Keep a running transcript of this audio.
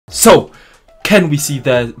So, can we see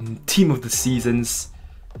the team of the seasons?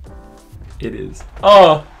 It is.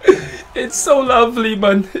 Oh, it's so lovely,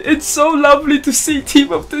 man. It's so lovely to see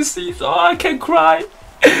team of the season. Oh, I can cry.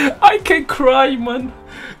 I can cry, man.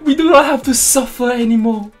 We do not have to suffer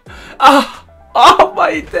anymore. Oh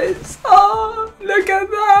my days. Oh, look at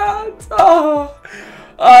that.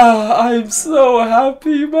 I'm so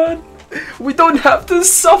happy, man. We don't have to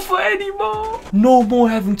suffer anymore. No more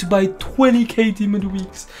having to buy 20k team of the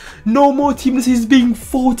weeks. No more team of the season being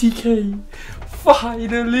 40k.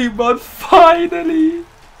 Finally, man, finally.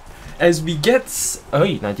 As we get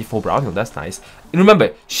 94 brown, that's nice. And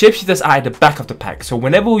remember, shapeshifters are at the back of the pack, so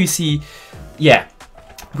whenever we see, yeah,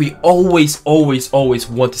 we always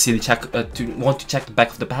want to see the check want to check the back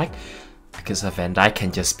of the pack, because Van Dijk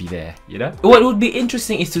can just be there, you know. What would be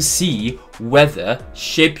interesting is to see whether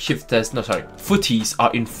footies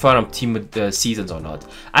are in front of team of the seasons or not.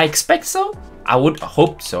 I expect so. I would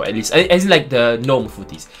hope so, at least, as in like the normal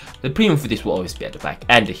footies. The premium footies will always be at the back,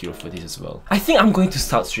 and the hero footies as well. I think I'm going to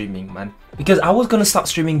start streaming, man, because I was gonna start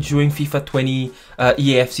streaming during FIFA 20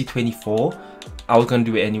 EAFC 24. I was gonna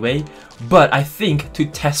do it anyway, but I think to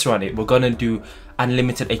test run it, we're gonna do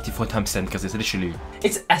unlimited 84x10, because it's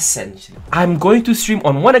essentially. I'm going to stream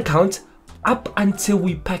on one account up until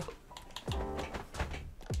we pack.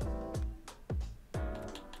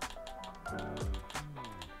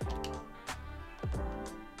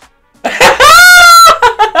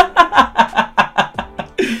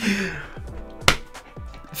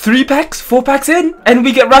 Three packs, 4 packs in, and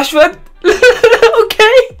we get Rashford.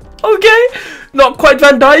 Okay. Not quite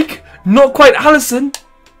Van Dijk, not quite Alisson,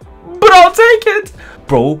 but I'll take it.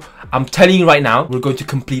 Bro, I'm telling you right now, we're going to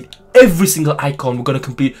complete every single icon. We're going to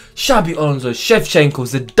complete Xabi Alonso, Shevchenko,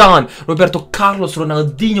 Zidane, Roberto Carlos,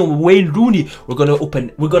 Ronaldinho, Wayne Rooney. We're going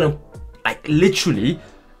to like literally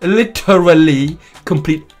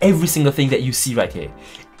complete every single thing that you see right here.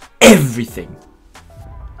 Everything.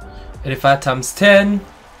 85x10.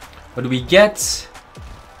 What do we get?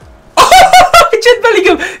 Oh, Jude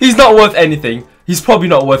Bellingham! He's not worth anything. He's probably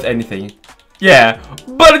not worth anything. Yeah,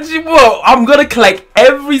 but whoa, I'm gonna collect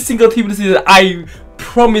every single team of the season. I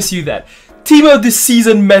promise you that. Team of the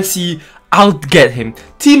season Messi, I'll get him.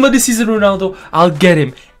 Team of the season Ronaldo, I'll get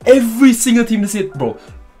him. Every single team of the season, bro.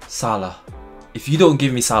 Salah. If you don't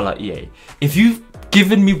give me Salah, EA. If you've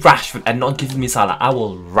given me Rashford and not given me Salah, I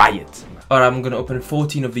will riot. Alright, I'm gonna open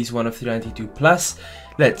 14 of these 1 of 392 plus.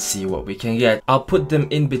 Let's see what we can get. I'll put them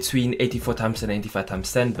in between 84x10 and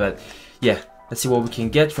 85x10, but yeah, let's see what we can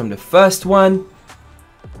get from the first one.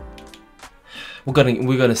 We're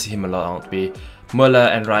gonna see him a lot, aren't we? Muller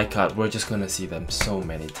and Rijkaard, we're just gonna see them so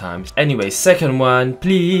many times. Anyway, second one,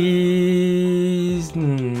 please.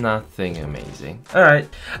 Nothing amazing. Alright.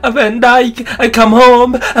 Van Dijk, come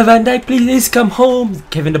home. Van Dijk, please come home.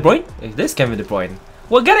 Kevin De Bruyne? Is this Kevin De Bruyne?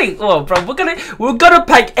 We're gonna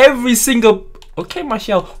pack every single. Okay,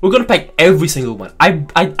 Martial, we're gonna pack every single one. I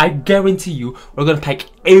guarantee you, we're gonna pack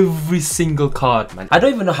every single card, man. I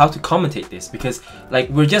don't even know how to commentate this, because like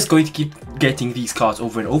we're just going to keep getting these cards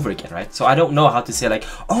over and over again, right? So I don't know how to say like,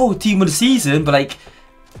 oh, team of the season, but like,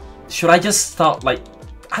 should I just start like,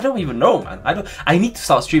 I don't even know, man. I need to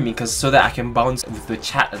start streaming so that I can bounce with the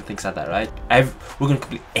chat and things like that, right? We're gonna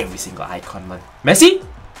complete every single icon, man. Messi?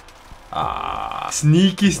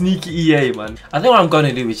 Sneaky EA, man. I think what I'm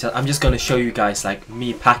gonna do is I'm just gonna show you guys like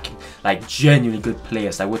me packing like genuinely good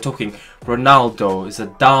players. Like we're talking Ronaldo,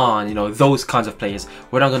 Zidane, you know, those kinds of players.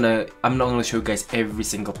 I'm not gonna show you guys every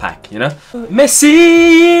single pack, you know. Messi,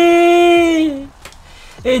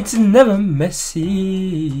 it's never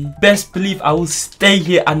Messi. Best believe I will stay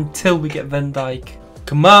here until we get Van Dijk.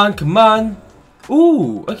 Come on.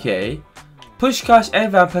 Ooh, okay. Puskás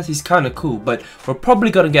and Van Persie is kind of cool, but we're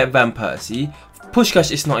probably gonna get Van Persie.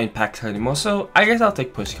 Puskás is not in packs anymore, so I guess I'll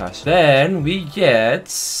take Puskás. Then we get...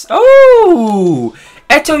 Oh!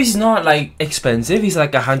 Eto'o is not like expensive, he's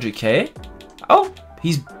like 100k. Oh,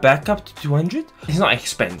 he's back up to 200? He's not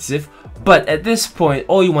expensive, but at this point,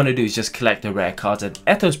 all you want to do is just collect the rare cards, and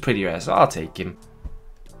Eto'o's pretty rare, so I'll take him.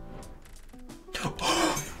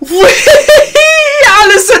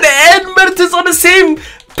 Alisson and Mertens on the same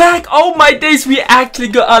pack. Oh my days, we actually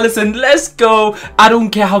got Alisson. Let's go. I don't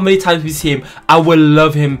care how many times we see him, I will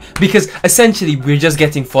love him, because essentially we're just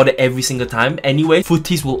getting fodder every single time anyway.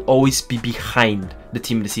 Footies will always be behind the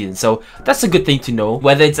team of the season, so that's a good thing to know.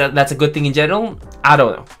 Whether that's a good thing in general, I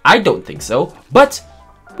don't know. I don't think so, but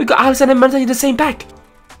we got Alisson and Mertens in the same pack.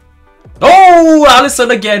 Oh, Alisson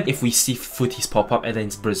again. If we see footies pop up and then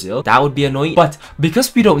it's Brazil, that would be annoying, but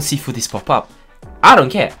because we don't see footies pop up, I don't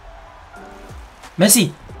care.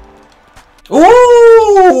 Messi.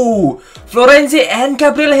 Ooh! Florenzi and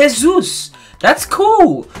Gabriel Jesus. That's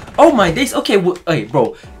cool. Oh my days. Okay, hey,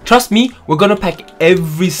 bro. Trust me, we're gonna pack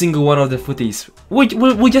every single one of the footies. We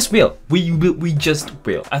just will. We just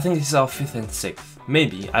will. I think this is our 5th and 6th.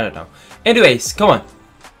 Maybe. I don't know. Anyways, come on.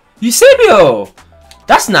 Eusebio!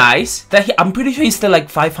 That's nice. I'm pretty sure he's still like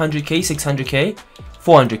 500k, 600k,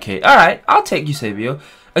 400k. Alright, I'll take Eusebio.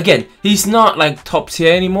 Again, he's not like top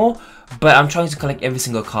tier anymore, but I'm trying to collect every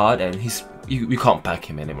single card and we can't pack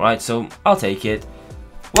him anymore, right? So I'll take it.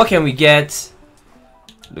 What can we get?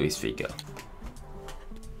 Luis Figo.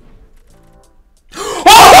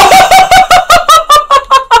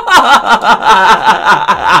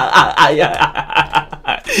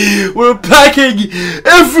 We're packing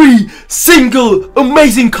every single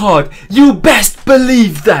amazing card. You best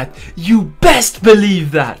believe that. You best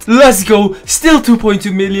believe that. Let's go. Still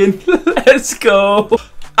 2.2 million. Let's go.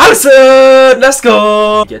 Allison, let's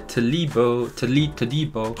go. Get Talibo.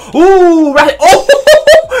 Ooh, right. Oh,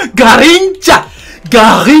 Garincha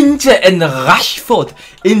and Rashford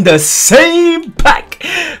in the same pack.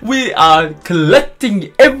 We are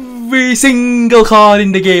collecting every single card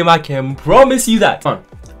in the game. I can promise you that. Come on.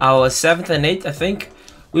 Our 7th and 8th, I think.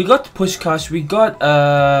 We got Pushkash. We got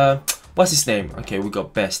what's his name? Okay, we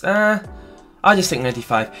got Best. I'll just take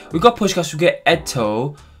 95. We got Pushkash. We get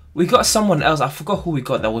Eto. We got someone else. I forgot who we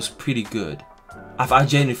got that was pretty good. I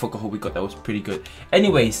genuinely forgot who we got that was pretty good.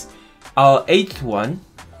 Anyways, our 8th one.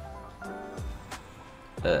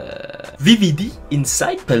 VVD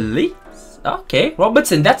inside, please. Okay,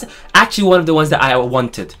 Robertson. That's actually one of the ones that I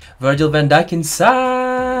wanted. Virgil van Dijk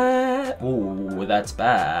inside. Oh, that's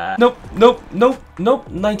bad. Nope.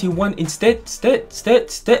 91 instead.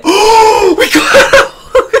 Oh, we got.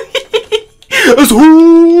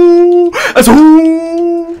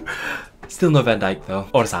 Still no Van Dijk though,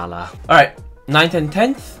 or Salah. All right, 9th and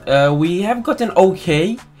 10th. We have gotten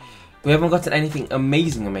okay. We haven't gotten anything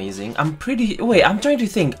amazing. I'm trying to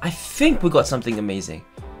think. I think we got something amazing.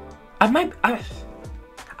 I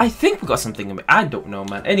think we got something amazing. I don't know,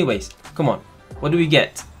 man. Anyways, come on. What do we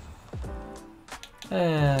get?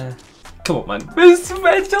 Come on, man.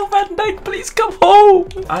 Virgil van Dijk, please come home.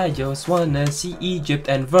 I just wanna see Egypt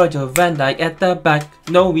and Virgil van Dijk at the back.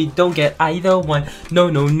 No, we don't get either one. No.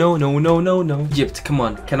 Egypt, come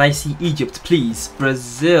on. Can I see Egypt, please?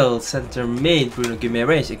 Brazil, center mid, Bruno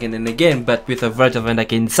Guimaraes again and again, but with a Virgil van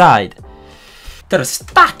Dijk inside. There's a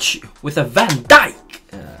statue with a Van Dijk.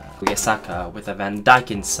 We get Saka with a Van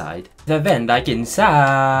Dijk inside. The Van Dijk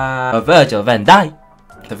inside. A Virgil van Dijk.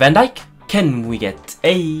 The Van Dijk. Can we get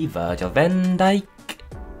a Virgil van Dijk?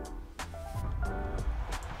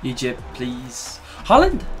 Egypt, please.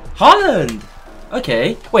 Holland?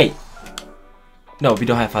 Okay, wait. No, we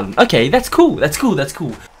don't have Holland. Okay, that's cool.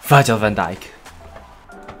 Virgil van Dijk.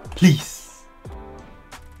 Please.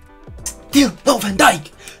 Still no Van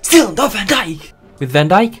Dijk. With Van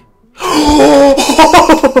Dijk?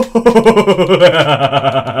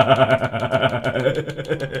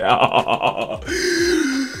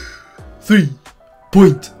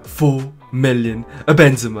 3.4 million, a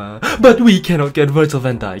Benzema, but we cannot get Virgil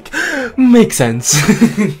van Dijk. Makes sense.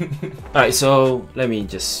 Alright, so let me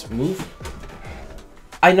just move.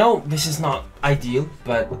 I know this is not ideal,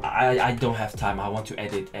 but I don't have time. I want to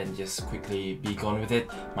edit and just quickly be gone with it.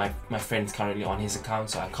 My friend's currently on his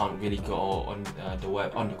account, so I can't really go on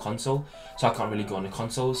the console.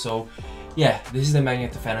 So yeah, this is the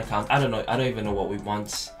Magnet fan account. I don't even know what we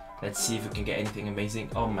want. Let's see if we can get anything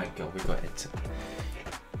amazing. Oh my god, we got it.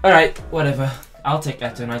 Alright, whatever. I'll take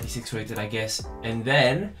that to 96 rated, I guess. And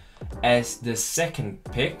then, as the second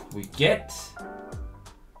pick, we get...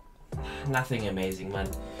 nothing amazing, man.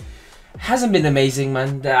 Hasn't been amazing,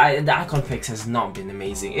 man. The icon picks has not been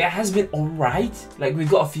amazing. It has been alright. Like, we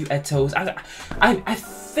got a few Etos. I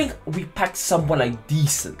think we packed someone like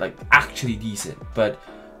decent, like actually decent. But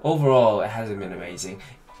overall, it hasn't been amazing.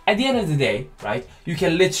 At the end of the day, right, you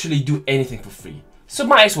can literally do anything for free. So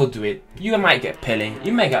might as well do it. You might get Pele,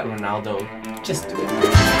 you might get Ronaldo. Just do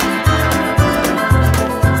it.